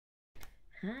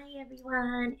Hi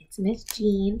everyone, it's Miss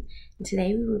Jean, and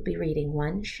today we will be reading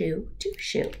One Shoe, Two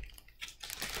Shoe.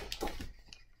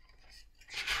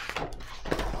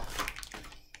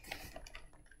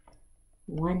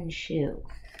 One shoe.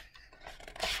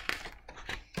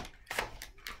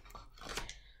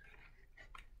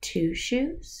 Two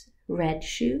shoes, red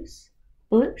shoes,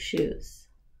 blue shoes.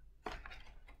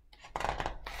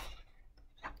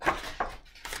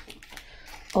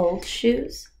 Old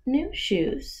shoes, new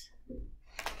shoes.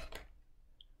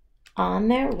 On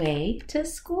their way to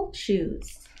school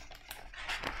shoes.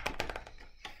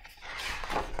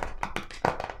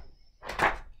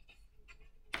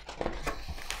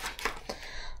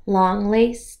 Long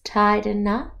lace tied in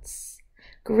knots,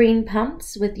 green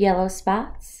pumps with yellow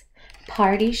spots,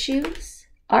 party shoes,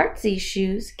 artsy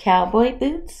shoes, cowboy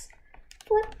boots,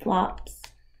 flip-flops.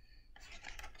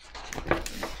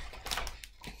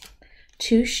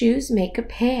 Two shoes make a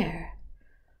pair.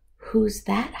 Who's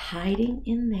that hiding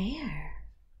in there?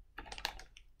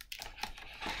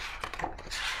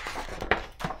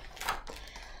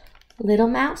 Little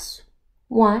Mouse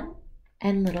 1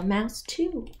 and Little Mouse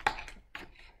 2.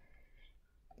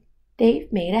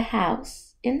 They've made a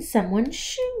house in someone's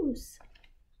shoes.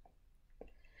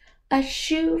 A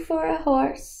shoe for a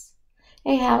horse,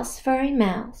 a house for a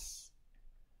mouse.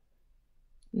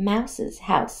 Mouse's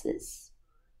houses,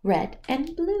 red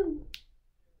and blue.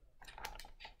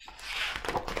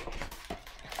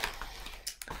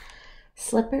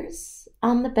 Slippers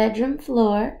on the bedroom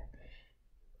floor.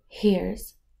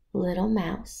 Here's Little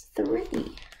Mouse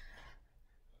 3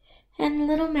 and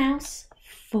Little Mouse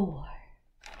 4.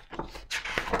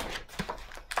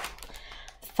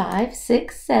 5,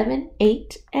 6, 7,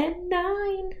 8, and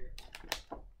 9.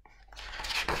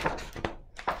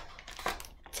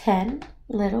 10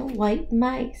 little white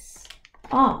mice,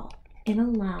 all in a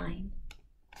line.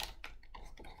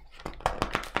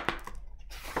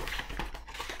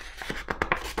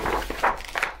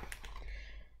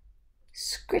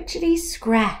 Scritchety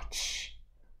scratch,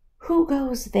 who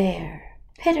goes there?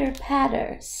 Pitter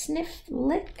patter, sniff,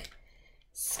 lick,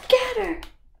 scatter.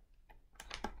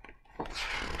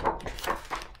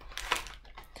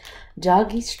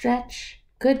 Doggy stretch,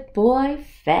 good boy,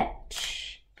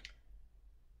 fetch.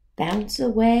 Bounce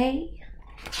away,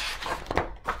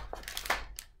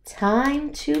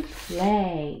 time to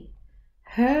play.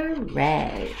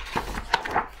 Hooray!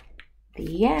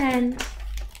 The end.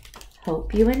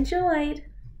 Hope you enjoyed.